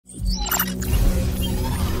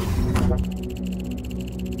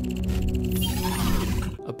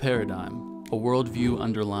paradigm, a worldview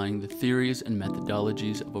underlying the theories and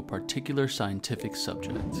methodologies of a particular scientific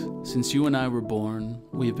subject. Since you and I were born,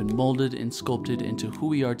 we have been molded and sculpted into who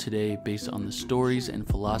we are today based on the stories and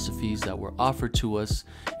philosophies that were offered to us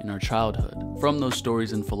in our childhood. From those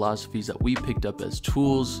stories and philosophies that we picked up as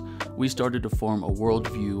tools, we started to form a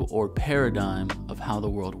worldview or paradigm of how the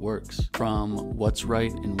world works. From what's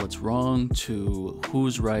right and what's wrong to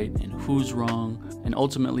who's right and who's wrong. And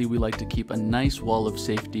ultimately, we like to keep a nice wall of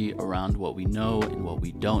safety around what we know and what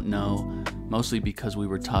we don't know, mostly because we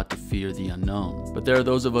were taught to fear the unknown. But there are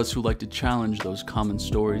those of us who like to challenge those common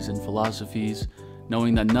stories and philosophies,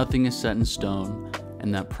 knowing that nothing is set in stone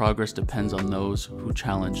and that progress depends on those who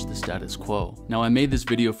challenge the status quo. Now, I made this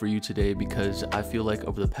video for you today because I feel like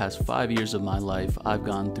over the past 5 years of my life, I've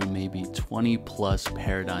gone through maybe 20 plus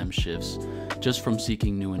paradigm shifts just from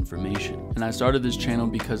seeking new information. And I started this channel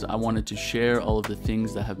because I wanted to share all of the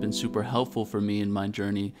things that have been super helpful for me in my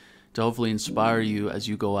journey to hopefully inspire you as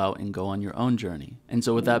you go out and go on your own journey. And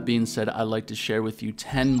so with that being said, I'd like to share with you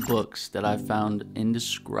 10 books that I found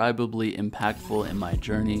indescribably impactful in my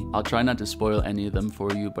journey. I'll try not to spoil any of them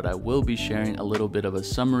for you, but I will be sharing a little bit of a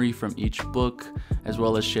summary from each book, as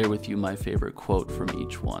well as share with you my favorite quote from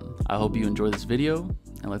each one. I hope you enjoy this video,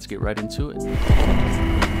 and let's get right into it.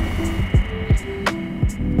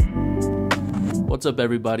 What's up,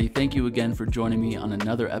 everybody? Thank you again for joining me on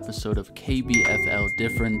another episode of KBFL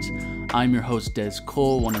Different. I'm your host, Des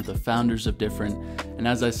Cole, one of the founders of Different, and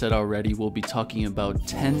as I said already, we'll be talking about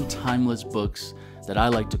 10 timeless books that I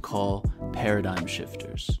like to call paradigm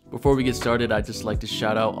shifters. Before we get started, I'd just like to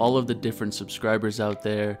shout out all of the different subscribers out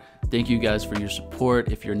there. Thank you guys for your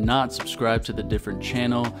support. If you're not subscribed to the Different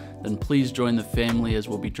channel, then please join the family, as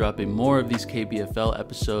we'll be dropping more of these KBFL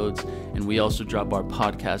episodes, and we also drop our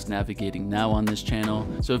podcast Navigating Now on this channel.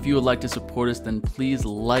 So if you would like to support us, then please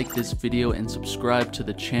like this video and subscribe to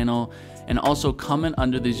the channel. And also comment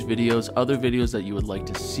under these videos other videos that you would like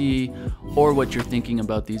to see, or what you're thinking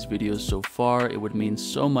about these videos so far. It would mean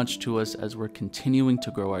so much to us as we're continuing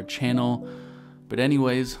to grow our channel. But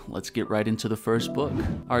anyways, let's get right into the first book.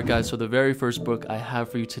 Alright guys, so the very first book I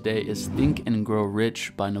have for you today is Think and Grow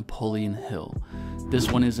Rich by Napoleon Hill. This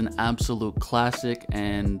one is an absolute classic,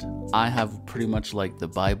 and I have pretty much like the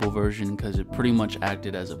Bible version because it pretty much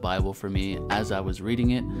acted as a Bible for me as I was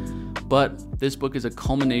reading it. But this book is a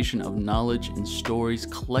culmination of knowledge and stories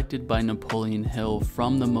collected by Napoleon Hill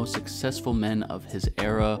from the most successful men of his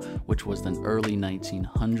era, which was the early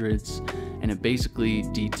 1900s. And it basically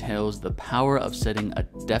details the power of setting a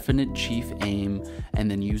definite chief aim and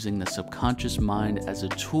then using the subconscious mind as a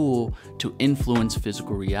tool to influence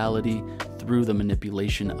physical reality through the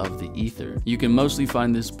manipulation of the ether. You can mostly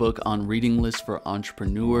find this book on reading lists for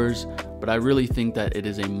entrepreneurs, but I really think that it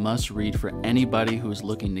is a must read for anybody who is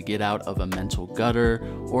looking to get out of a mental gutter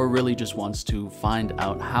or really just wants to find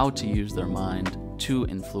out how to use their mind to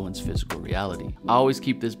influence physical reality. I always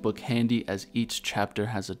keep this book handy as each chapter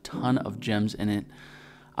has a ton of gems in it.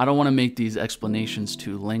 I don't want to make these explanations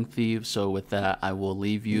too lengthy, so with that, I will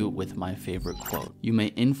leave you with my favorite quote. You may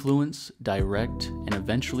influence, direct, and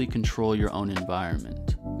eventually control your own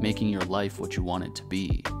environment, making your life what you want it to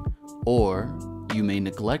be. Or you may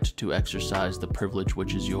neglect to exercise the privilege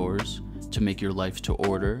which is yours to make your life to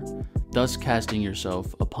order, thus casting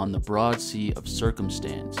yourself upon the broad sea of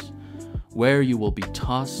circumstance, where you will be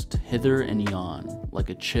tossed hither and yon like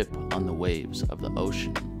a chip on the waves of the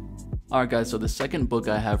ocean. Alright guys, so the second book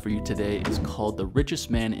I have for you today is called The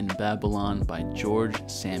Richest Man in Babylon by George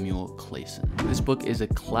Samuel Clayson. This book is a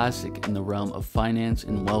classic in the realm of finance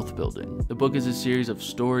and wealth building. The book is a series of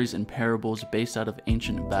stories and parables based out of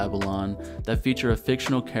ancient Babylon that feature a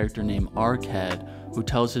fictional character named Arcad, who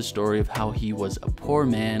tells his story of how he was a poor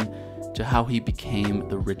man to how he became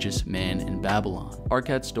the richest man in Babylon.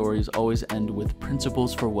 Arcad's stories always end with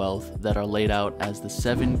principles for wealth that are laid out as the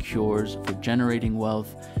 7 cures for generating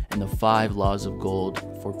wealth and the 5 laws of gold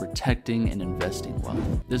for protecting and investing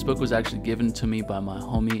wealth. This book was actually given to me by my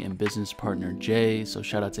homie and business partner Jay, so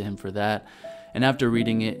shout out to him for that. And after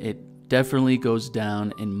reading it, it definitely goes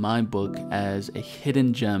down in my book as a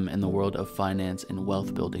hidden gem in the world of finance and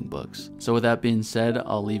wealth building books. So with that being said,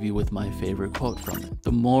 I'll leave you with my favorite quote from it.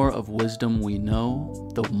 The more of wisdom we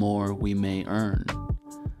know, the more we may earn.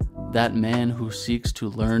 That man who seeks to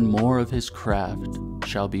learn more of his craft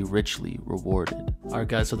shall be richly rewarded. Alright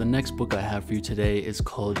guys, so the next book I have for you today is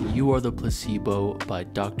called You Are the Placebo by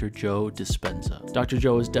Dr. Joe Dispenza. Dr.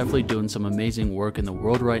 Joe is definitely doing some amazing work in the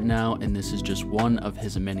world right now, and this is just one of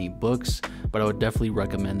his many books, but I would definitely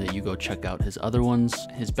recommend that you go check out his other ones.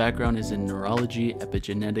 His background is in neurology,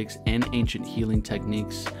 epigenetics, and ancient healing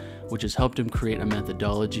techniques, which has helped him create a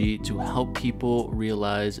methodology to help people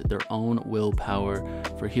realize their own willpower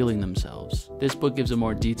for healing themselves. This book gives a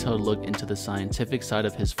more detailed look into the scientific side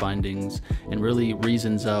of his findings and really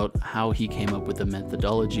reasons out how he came up with the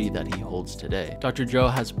methodology that he holds today. Dr. Joe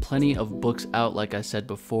has plenty of books out, like I said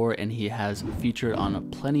before, and he has featured on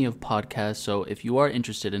plenty of podcasts, so if you are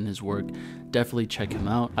interested in his work, definitely check him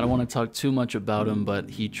out. I don't want to talk too much about him, but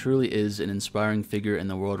he truly is an inspiring figure in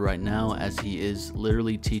the world right now, as he is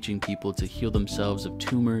literally teaching people to heal themselves of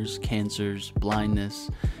tumors, cancers, blindness,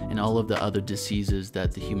 and all of the other diseases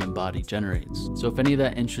that the human body generates. So if any of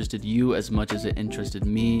that interested you as much as it interested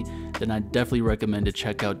me, then I definitely recommend to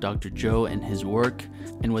check out Dr. Joe and his work.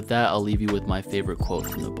 And with that, I'll leave you with my favorite quote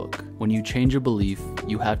from the book. When you change a belief,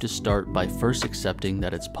 you have to start by first accepting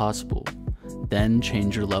that it's possible. Then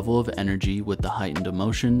change your level of energy with the heightened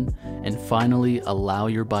emotion, and finally allow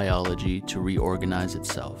your biology to reorganize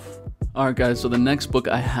itself. Alright guys, so the next book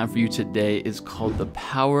I have for you today is called The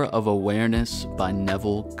Power of Awareness by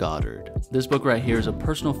Neville Goddard. This book right here is a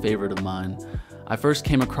personal favorite of mine. I first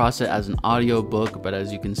came across it as an audio book, but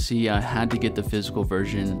as you can see, I had to get the physical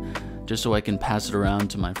version just so I can pass it around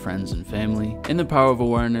to my friends and family. In The Power of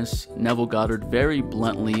Awareness, Neville Goddard very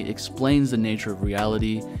bluntly explains the nature of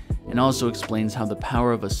reality and also explains how the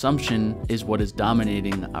power of assumption is what is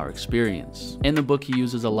dominating our experience. In the book, he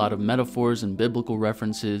uses a lot of metaphors and biblical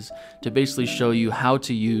references to basically show you how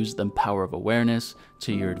to use the power of awareness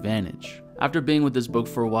to your advantage. After being with this book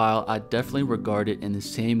for a while, I definitely regard it in the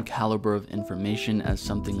same caliber of information as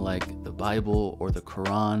something like the Bible or the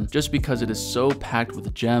Quran, just because it is so packed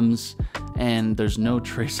with gems and there's no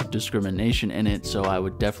trace of discrimination in it, so I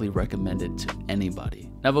would definitely recommend it to anybody.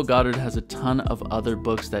 Neville Goddard has a ton of other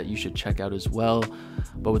books that you should check out as well,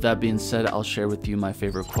 but with that being said, I'll share with you my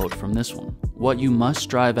favorite quote from this one. What you must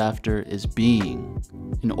strive after is being.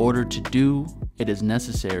 In order to do, it is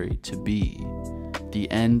necessary to be. The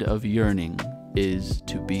end of yearning is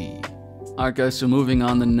to be. Alright guys, so moving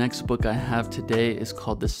on, the next book I have today is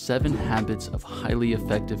called The 7 Habits of Highly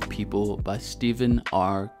Effective People by Stephen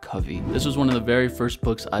R. Covey. This was one of the very first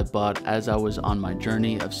books I bought as I was on my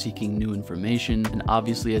journey of seeking new information, and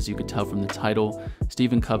obviously, as you could tell from the title,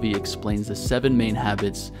 Stephen Covey explains the 7 main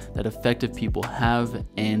habits that effective people have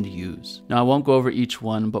and use. Now, I won't go over each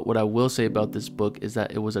one, but what I will say about this book is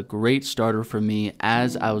that it was a great starter for me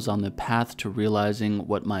as I was on the path to realizing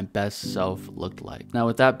what my best self looked like. Now,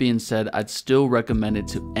 with that being said, I'd still recommend it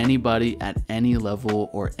to anybody at any level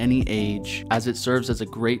or any age, as it serves as a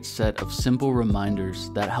great set of simple reminders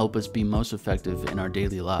that help us be most effective in our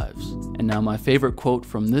daily lives. And now my favorite quote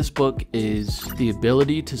from this book is, "The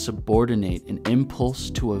ability to subordinate an impulse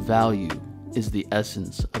to a value is the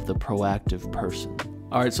essence of the proactive person."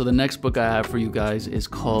 Alright, so the next book I have for you guys is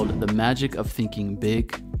called The Magic of Thinking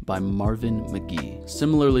Big by Marvin McGee.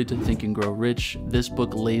 Similarly to Think and Grow Rich, this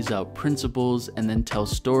book lays out principles and then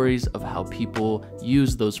tells stories of how people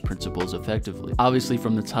use those principles effectively. Obviously,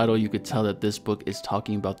 from the title, you could tell that this book is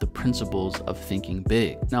talking about the principles of thinking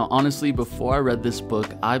big. Now, honestly, before I read this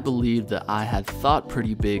book, I believed that I had thought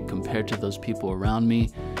pretty big compared to those people around me,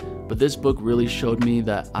 but this book really showed me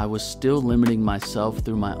that I was still limiting myself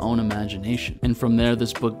through my own imagination. And from there,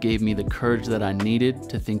 this book gave me the courage that I needed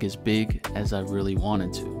to think as big as I really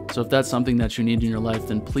wanted to. So if that's something that you need in your life,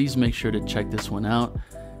 then please make sure to check this one out.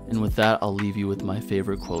 And with that, I'll leave you with my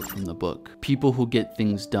favorite quote from the book. People who get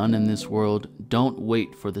things done in this world don't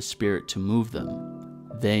wait for the spirit to move them.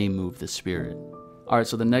 They move the spirit. Alright,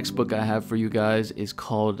 so the next book I have for you guys is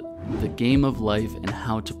called The Game of Life and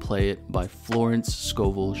How to Play It by Florence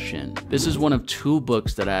Scovel Shinn. This is one of 2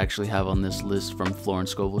 books that I actually have on this list from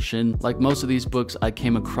Florence Scovel Shinn. Like most of these books, I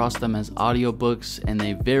came across them as audiobooks, and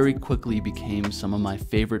they very quickly became some of my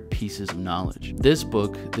favorite pieces of knowledge. This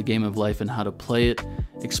book, The Game of Life and How to Play It,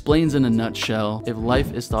 explains in a nutshell, if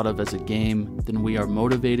life is thought of as a game, then we are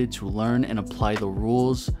motivated to learn and apply the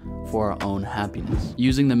rules for our own happiness.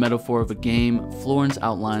 Using the metaphor of a game, Florence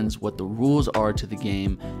outlines what the rules are to the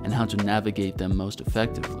game and how to navigate them most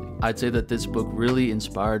effectively. I'd say that this book really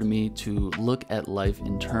inspired me to look at life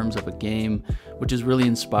in terms of a game, which has really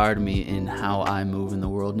inspired me in how I move in the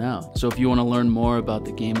world now. So if you want to learn more about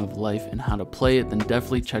the game of life and how to play it, then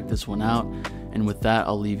definitely check this one out. And with that,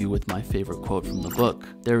 I'll leave you with my favorite quote from the book.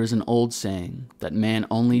 There is an old saying that man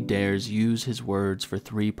only dares use his words for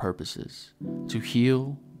 3 purposes: to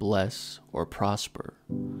heal, bless, or prosper.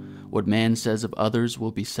 What man says of others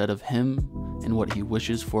will be said of him, and what he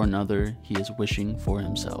wishes for another, he is wishing for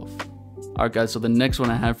himself. Alright guys, so the next one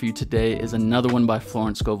I have for you today is another one by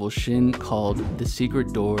Florence Scovel Shinn called The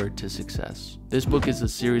Secret Door to Success. This book is a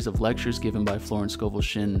series of lectures given by Florence Scovel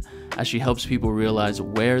Shinn as she helps people realize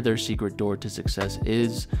where their secret door to success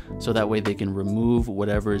is, so that way they can remove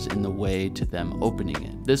whatever is in the way to them opening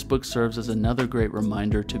it. This book serves as another great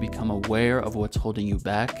reminder to become aware of what's holding you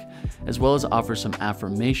back, as well as offer some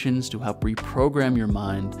affirmations to help reprogram your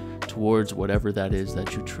mind towards whatever that is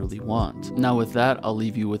that you truly want. Now with that, I'll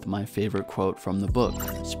leave you with my favorite quote from the book.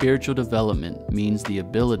 Spiritual development means the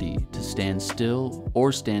ability to stand still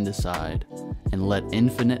or stand aside and let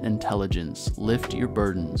infinite intelligence lift your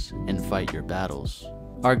burdens and fight your battles.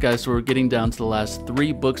 Alright guys, so we're getting down to the last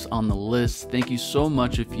 3 books on the list. Thank you so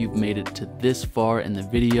much if you've made it to this far in the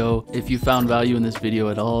video. If you found value in this video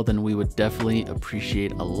at all, then we would definitely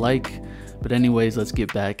appreciate a like. But anyways, let's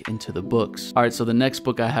get back into the books. Alright, so the next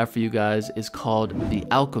book I have for you guys is called The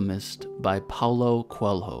Alchemist by Paulo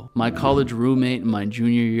Coelho. My college roommate in my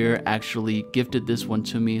junior year actually gifted this one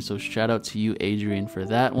to me, so shout out to you, Adrian, for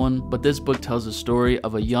that one. But this book tells the story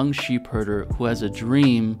of a young sheep herder who has a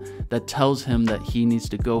dream that tells him that he needs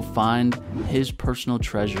to go find his personal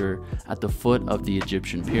treasure at the foot of the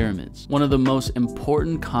Egyptian pyramids. One of the most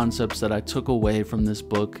important concepts that I took away from this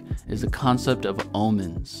book is the concept of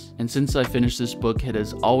omens. And since I finished this book, it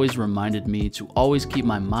has always reminded me to always keep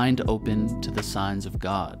my mind open to the signs of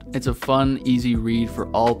God. It's a fun, easy read for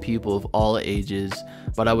all people of all ages,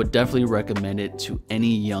 but I would definitely recommend it to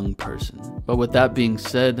any young person. But with that being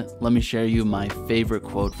said, let me share you my favorite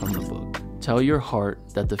quote from the book. Tell your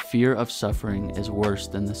heart that the fear of suffering is worse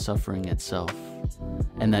than the suffering itself,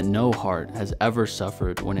 and that no heart has ever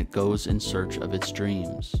suffered when it goes in search of its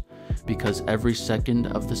dreams, because every second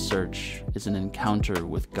of the search is an encounter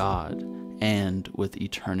with God and with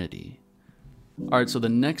eternity. Alright, so the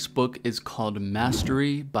next book is called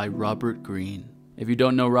Mastery by Robert Greene. If you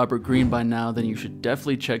don't know Robert Greene by now, then you should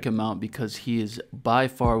definitely check him out because he is by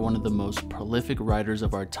far one of the most prolific writers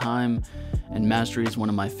of our time, and Mastery is one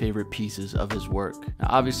of my favorite pieces of his work. Now,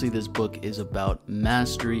 obviously this book is about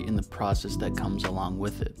mastery in the process that comes along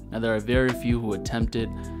with it. Now there are very few who attempt it,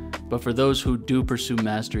 but for those who do pursue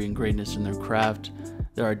mastery and greatness in their craft,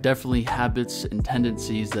 there are definitely habits and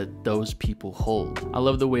tendencies that those people hold. I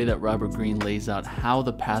love the way that Robert Greene lays out how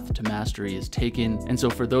the path to mastery is taken, and so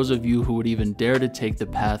for those of you who would even dare to take the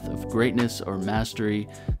path of greatness or mastery,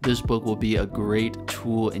 this book will be a great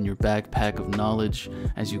tool in your backpack of knowledge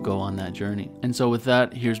as you go on that journey. And so with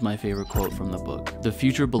that, here's my favorite quote from the book. The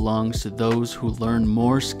future belongs to those who learn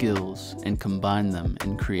more skills and combine them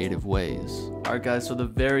in creative ways. Alright guys, so the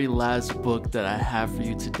very last book that I have for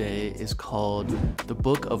you today is called The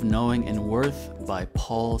Book of Knowing and Worth by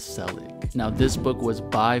Paul Selig. Now this book was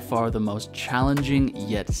by far the most challenging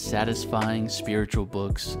yet satisfying spiritual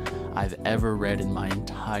books I've ever read in my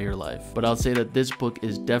entire life. But I'll say that this book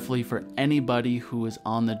is definitely for anybody who is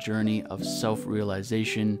on the journey of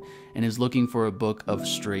self-realization and is looking for a book of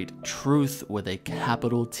straight truth with a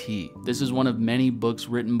capital T. This is one of many books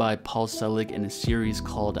written by Paul Selig in a series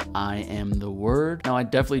called I Am the Word. Now I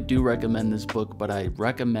definitely do recommend this book, but I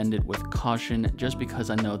recommend it with caution just because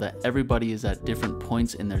I know that everybody is at different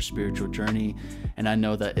points in their spiritual journey, and I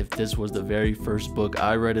know that if this was the very first book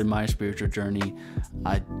I read in my spiritual journey,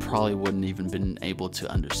 I probably wouldn't even been able to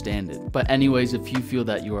understand it. But anyways, if you feel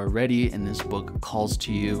that you are ready and this book calls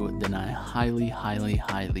to you, then I highly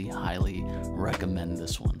recommend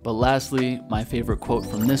this one. But lastly, my favorite quote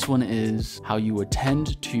from this one is, how you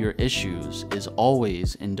attend to your issues is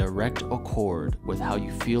always in direct accord with how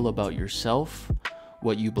you feel about yourself,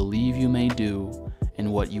 what you believe you may do,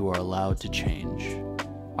 and what you are allowed to change.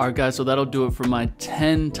 Alright guys, so that'll do it for my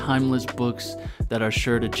 10 timeless books that are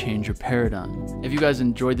sure to change your paradigm. If you guys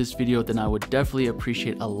enjoyed this video, then I would definitely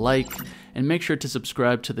appreciate a like, and make sure to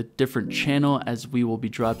subscribe to the different channel as we will be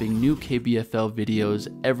dropping new KBFL videos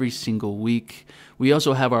every single week. We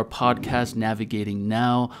also have our podcast Navigating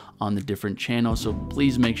Now on the different channels, so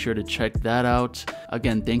please make sure to check that out.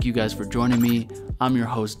 Again, thank you guys for joining me. I'm your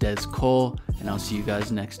host, Des Cole, and I'll see you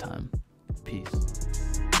guys next time. Peace.